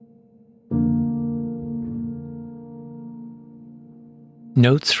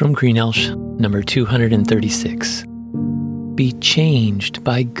Notes from Greenelsh, number 236. Be changed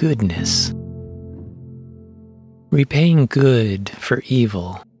by goodness. Repaying good for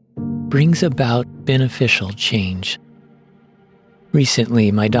evil brings about beneficial change.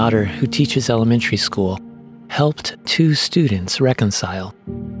 Recently, my daughter, who teaches elementary school, helped two students reconcile.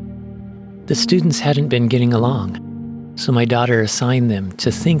 The students hadn't been getting along, so my daughter assigned them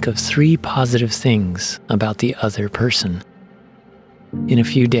to think of 3 positive things about the other person. In a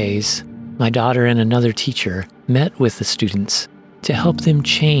few days, my daughter and another teacher met with the students to help them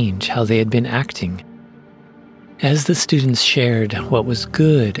change how they had been acting. As the students shared what was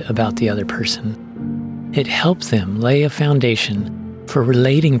good about the other person, it helped them lay a foundation for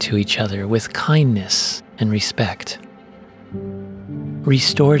relating to each other with kindness and respect.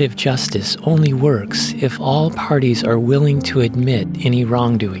 Restorative justice only works if all parties are willing to admit any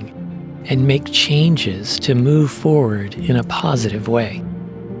wrongdoing and make changes to move forward in a positive way.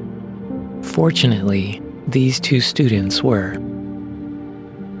 Fortunately, these 2 students were.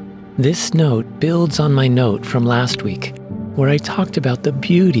 This note builds on my note from last week, where I talked about the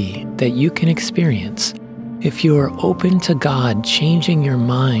beauty that you can experience if you are open to God changing your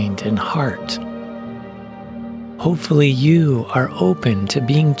mind and heart. Hopefully, you are open to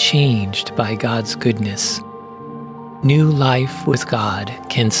being changed by God's goodness. New life with God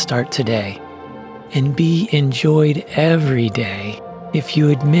can start today and be enjoyed every day if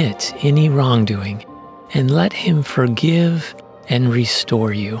you admit any wrongdoing and let Him forgive and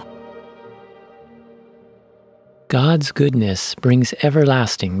restore you. God's goodness brings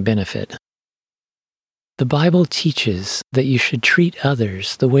everlasting benefit. The Bible teaches that you should treat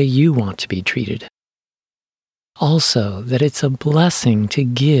others the way you want to be treated. Also, that it's a blessing to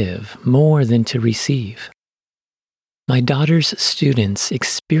give more than to receive. My daughter's students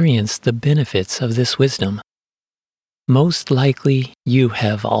experience the benefits of this wisdom. Most likely, you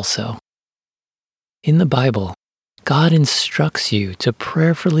have also. In the Bible, God instructs you to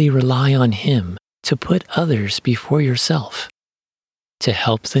prayerfully rely on Him to put others before yourself, to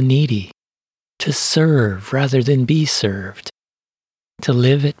help the needy, to serve rather than be served, to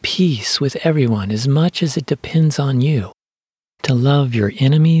live at peace with everyone as much as it depends on you, to love your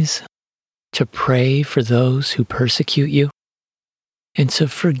enemies, to pray for those who persecute you, and to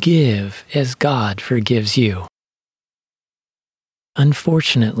forgive as God forgives you.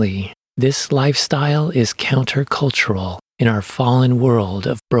 Unfortunately, this lifestyle is countercultural in our fallen world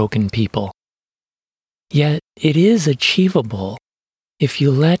of broken people. Yet it is achievable if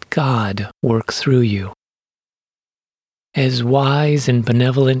you let God work through you. As wise and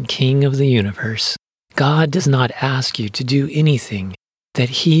benevolent King of the universe, God does not ask you to do anything that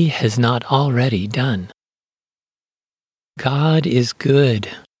He has not already done. God is good,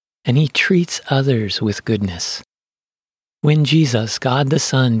 and He treats others with goodness. When Jesus, God the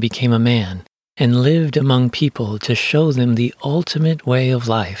Son, became a man and lived among people to show them the ultimate way of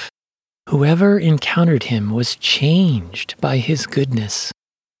life, whoever encountered Him was changed by His goodness.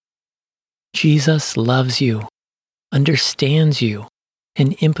 Jesus loves you, understands you,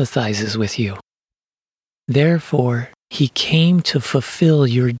 and empathizes with you. Therefore, He came to fulfill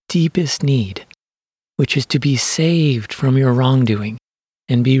your deepest need, which is to be saved from your wrongdoing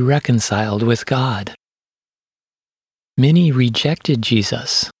and be reconciled with God. Many rejected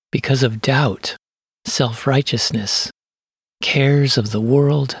Jesus because of doubt, self-righteousness, cares of the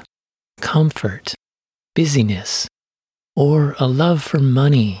world, comfort, busyness, or a love for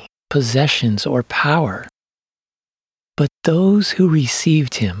money, possessions, or power. But those who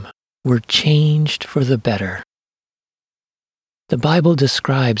received Him were changed for the better. The Bible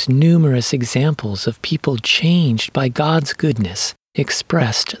describes numerous examples of people changed by God's goodness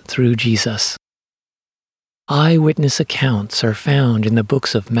expressed through Jesus. Eyewitness accounts are found in the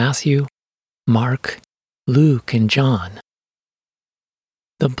books of Matthew, Mark, Luke, and John.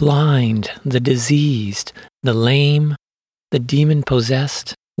 The blind, the diseased, the lame, the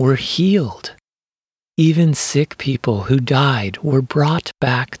demon-possessed were healed. Even sick people who died were brought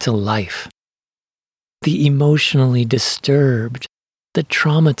back to life. The emotionally disturbed, the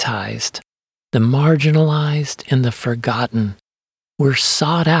traumatized, the marginalized, and the forgotten were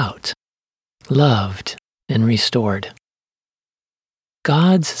sought out, loved, and restored.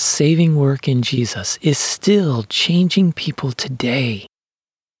 God's saving work in Jesus is still changing people today.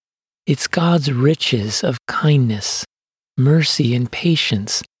 It's God's riches of kindness, mercy, and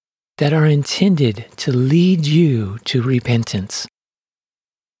patience that are intended to lead you to repentance.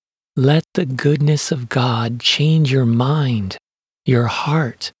 Let the goodness of God change your mind, your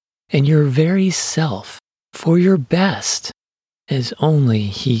heart, and your very self for your best, as only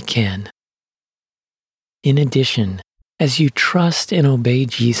He can. In addition, As you trust and obey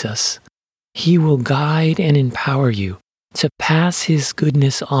Jesus, He will guide and empower you to pass His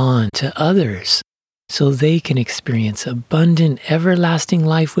goodness on to others so they can experience abundant, everlasting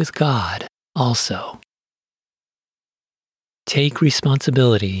life with God also. Take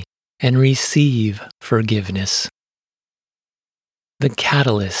responsibility and receive forgiveness. The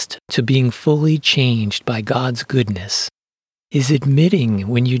catalyst to being fully changed by God's goodness is admitting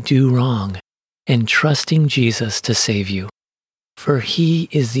when you do wrong and trusting Jesus to save you, for He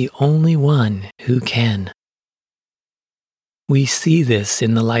is the only one who can. We see this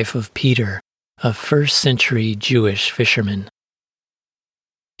in the life of Peter, a first-century Jewish fisherman.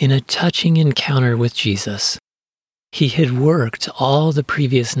 In a touching encounter with Jesus, he had worked all the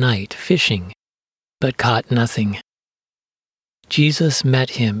previous night fishing, but caught nothing. Jesus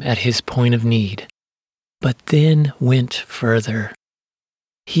met him at his point of need, but then went further.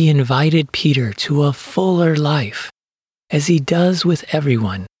 He invited Peter to a fuller life, as He does with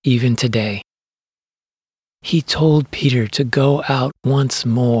everyone, even today. He told Peter to go out once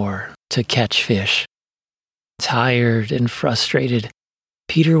more to catch fish. Tired and frustrated,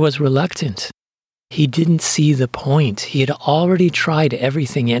 Peter was reluctant. He didn't see the point. He had already tried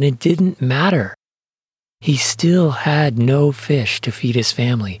everything and it didn't matter. He still had no fish to feed his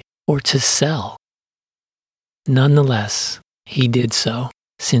family or to sell. Nonetheless, he did so,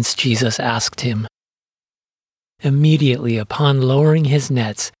 since Jesus asked him. Immediately upon lowering his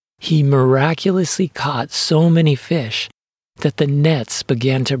nets, he miraculously caught so many fish that the nets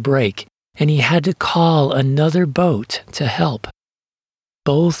began to break, and he had to call another boat to help.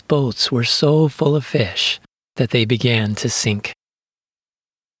 Both boats were so full of fish that they began to sink.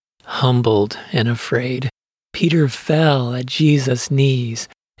 Humbled and afraid, Peter fell at Jesus' knees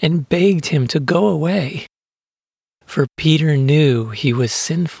and begged him to go away. For Peter knew he was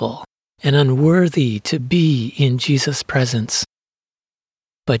sinful and unworthy to be in Jesus' presence.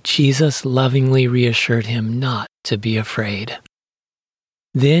 But Jesus lovingly reassured him not to be afraid.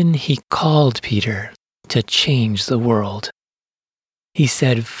 Then He called Peter to change the world. He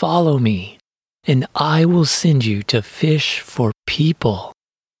said, "Follow me, and I will send you to fish for people."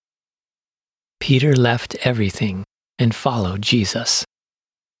 Peter left everything and followed Jesus.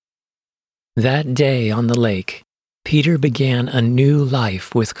 That day on the lake, Peter began a new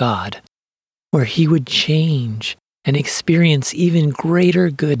life with God, where he would change and experience even greater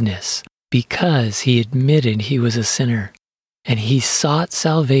goodness because he admitted he was a sinner, and he sought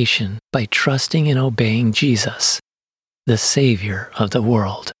salvation by trusting and obeying Jesus, the Savior of the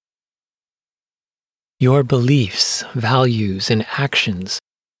world. Your beliefs, values, and actions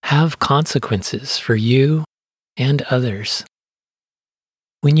have consequences for you and others.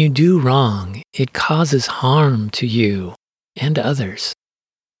 When you do wrong, it causes harm to you and others.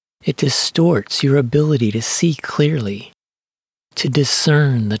 It distorts your ability to see clearly, to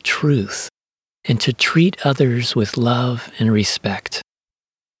discern the truth, and to treat others with love and respect.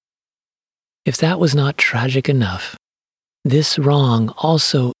 If that was not tragic enough, this wrong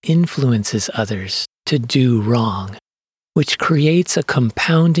also influences others to do wrong, which creates a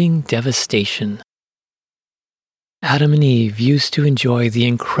compounding devastation. Adam and Eve used to enjoy the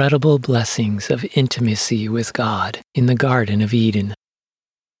incredible blessings of intimacy with God in the Garden of Eden.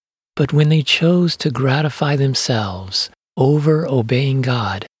 But when they chose to gratify themselves over obeying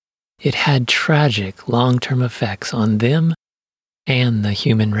God, it had tragic long-term effects on them and the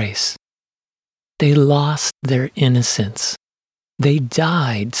human race. They lost their innocence. They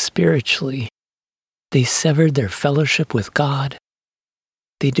died spiritually. They severed their fellowship with God.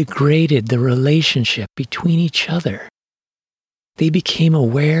 They degraded the relationship between each other. They became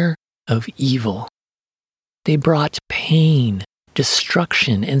aware of evil. They brought pain,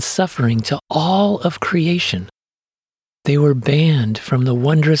 destruction, and suffering to all of creation. They were banned from the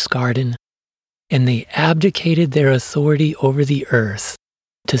wondrous garden, and they abdicated their authority over the earth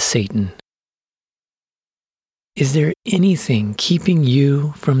to Satan. Is there anything keeping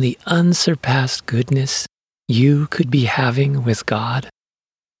you from the unsurpassed goodness you could be having with God?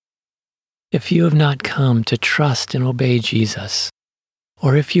 If you have not come to trust and obey Jesus,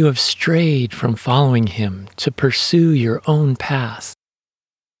 or if you have strayed from following Him to pursue your own path,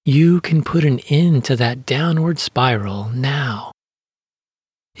 you can put an end to that downward spiral now.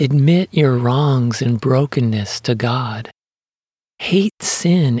 Admit your wrongs and brokenness to God. Hate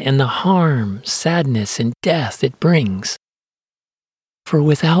sin and the harm, sadness, and death it brings. For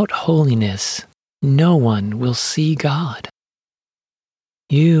without holiness, no one will see God.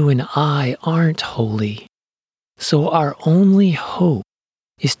 You and I aren't holy, so our only hope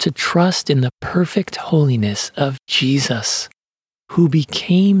is to trust in the perfect holiness of Jesus, who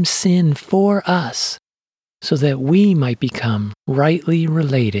became sin for us, so that we might become rightly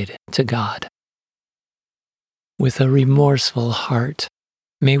related to God. With a remorseful heart,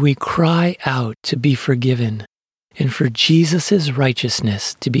 may we cry out to be forgiven and for Jesus'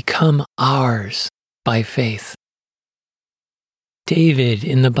 righteousness to become ours by faith. David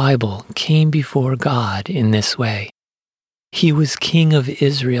in the Bible came before God in this way. He was king of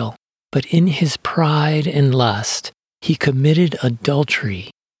Israel, but in his pride and lust, he committed adultery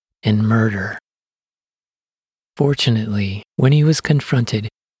and murder. Fortunately, when he was confronted,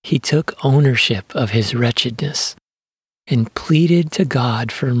 he took ownership of his wretchedness and pleaded to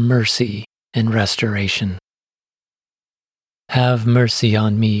God for mercy and restoration. Have mercy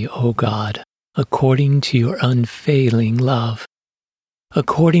on me, O God, according to your unfailing love.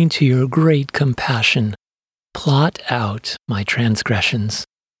 According to your great compassion, blot out my transgressions.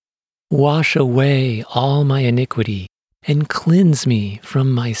 Wash away all my iniquity and cleanse me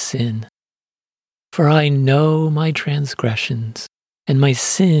from my sin. For I know my transgressions, and my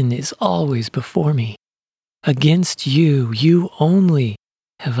sin is always before me. Against you, you only,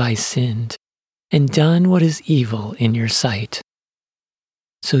 have I sinned, and done what is evil in your sight.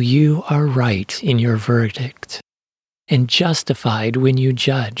 So you are right in your verdict, and justified when you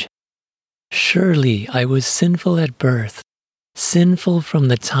judge. Surely I was sinful at birth, sinful from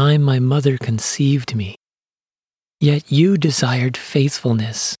the time my mother conceived me. Yet you desired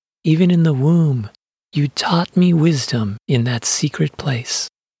faithfulness, even in the womb. You taught me wisdom in that secret place.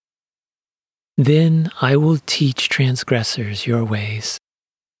 Then I will teach transgressors your ways,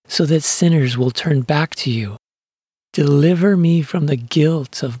 so that sinners will turn back to you. Deliver me from the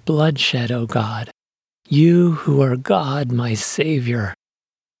guilt of bloodshed, O God, you who are God, my Savior,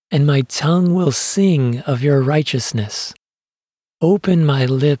 and my tongue will sing of your righteousness. Open my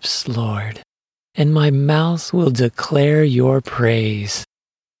lips, Lord, and my mouth will declare your praise.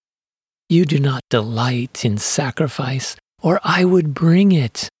 You do not delight in sacrifice, or I would bring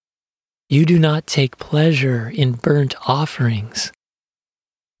it. You do not take pleasure in burnt offerings.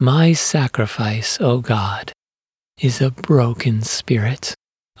 My sacrifice, O God, is a broken spirit,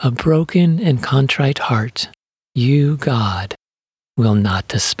 a broken and contrite heart. You, God, will not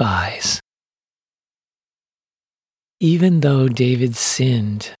despise. Even though David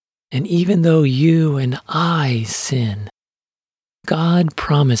sinned, and even though you and I sin, God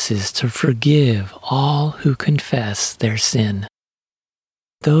promises to forgive all who confess their sin.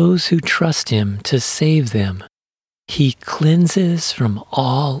 Those who trust Him to save them, He cleanses from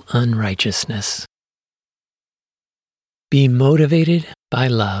all unrighteousness. Be motivated by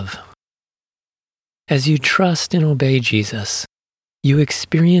love. As you trust and obey Jesus, you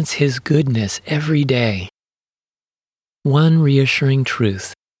experience His goodness every day. One reassuring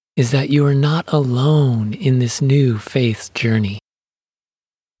truth is that you are not alone in this new faith journey.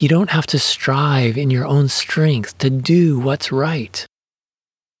 You don't have to strive in your own strength to do what's right.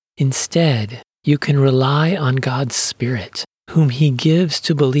 Instead, you can rely on God's Spirit, whom He gives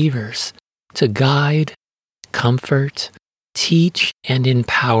to believers, to guide, comfort, teach, and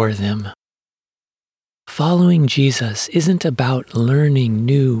empower them. Following Jesus isn't about learning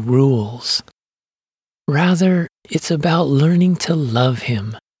new rules. Rather, it's about learning to love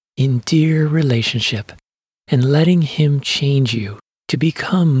Him in dear relationship and letting Him change you to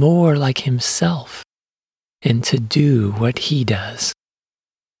become more like Himself and to do what He does.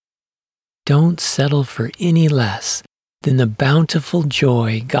 Don't settle for any less than the bountiful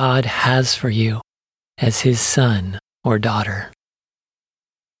joy God has for you as His son or daughter.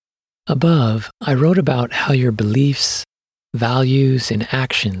 Above, I wrote about how your beliefs, values, and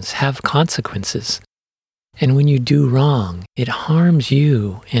actions have consequences, and when you do wrong, it harms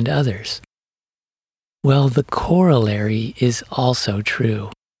you and others. Well, the corollary is also true.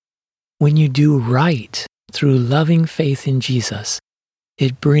 When you do right through loving faith in Jesus,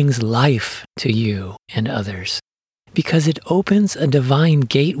 it brings life to you and others because it opens a divine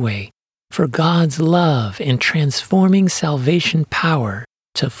gateway for God's love and transforming salvation power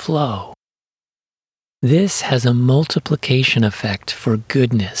to flow. This has a multiplication effect for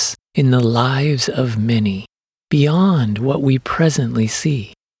goodness in the lives of many beyond what we presently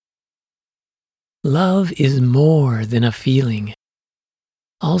see. Love is more than a feeling.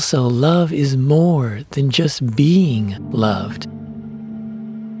 Also, love is more than just being loved.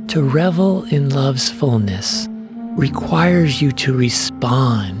 To revel in love's fullness requires you to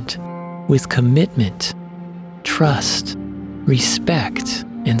respond with commitment, trust, respect,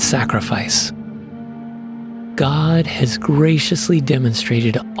 and sacrifice. God has graciously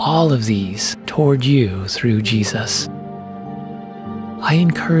demonstrated all of these toward you through Jesus. I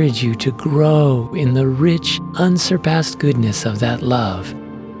encourage you to grow in the rich, unsurpassed goodness of that love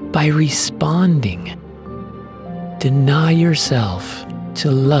by responding, deny yourself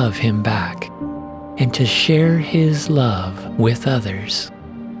to love Him back and to share His love with others.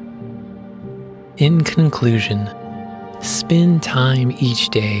 In conclusion, spend time each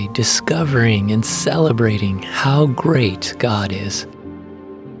day discovering and celebrating how great God is.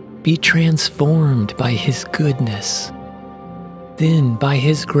 Be transformed by His goodness. Then, by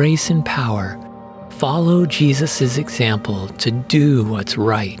His grace and power, follow Jesus' example to do what's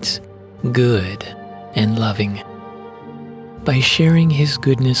right, good, and loving. By sharing His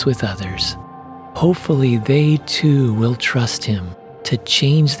goodness with others, hopefully they too will trust Him to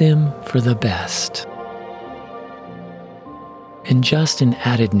change them for the best. And just an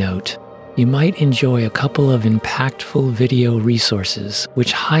added note, you might enjoy a couple of impactful video resources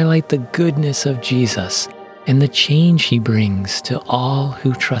which highlight the goodness of Jesus and the change He brings to all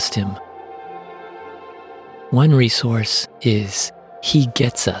who trust Him. One resource is He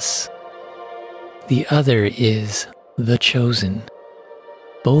Gets Us. The other is The Chosen.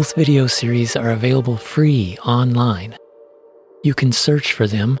 Both video series are available free online. You can search for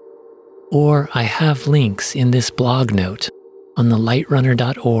them, or I have links in this blog note on the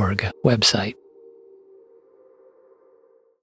lightrunner.org website.